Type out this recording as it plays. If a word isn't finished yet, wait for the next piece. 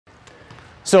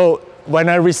So when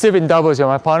I receive in doubles with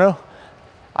my partner,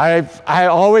 I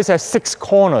always have 6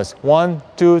 corners. 1,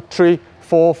 2, 3,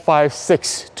 4, 5,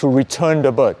 6 to return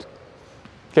the bird.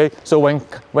 Okay, so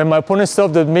when my opponent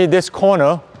serves to me this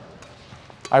corner,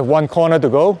 I have 1 corner to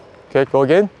go. Okay, go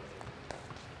again.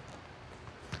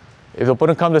 If the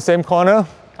opponent comes the same corner,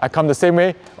 I come the same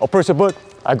way, approach the bird,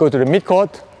 I go to the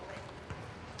mid-court.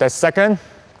 That's second.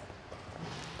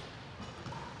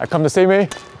 I come the same way,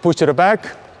 push to the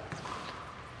back.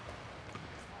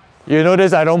 You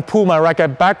notice I don't pull my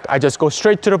racket back, I just go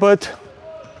straight to the bird.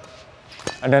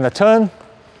 And then a turn.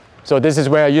 So this is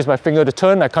where I use my finger to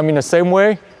turn. I come in the same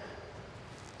way.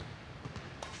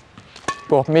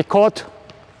 Go mid-court.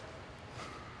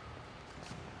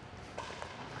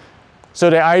 So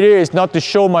the idea is not to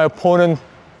show my opponent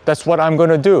that's what I'm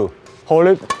going to do. Hold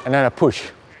it, and then I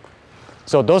push.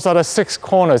 So those are the 6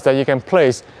 corners that you can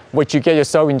place, which you get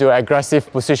yourself into an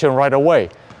aggressive position right away.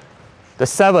 The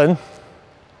 7,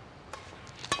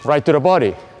 right to the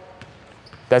body.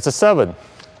 That's a 7,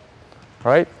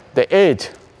 right? The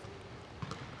 8,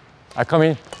 I come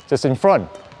in just in front,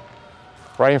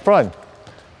 right in front.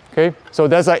 Okay, so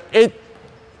there's like 8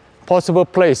 possible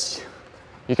places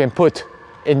you can put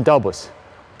in doubles.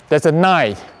 There's a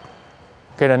 9.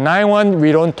 Okay, the 9 one,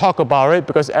 we don't talk about it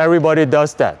because everybody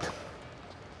does that.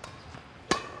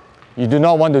 You do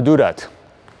not want to do that.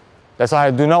 That's why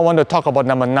I do not want to talk about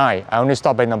number 9. I only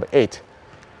stop at number 8.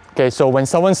 Okay, so when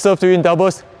someone serves to you in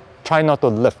doubles, try not to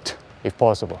lift if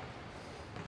possible.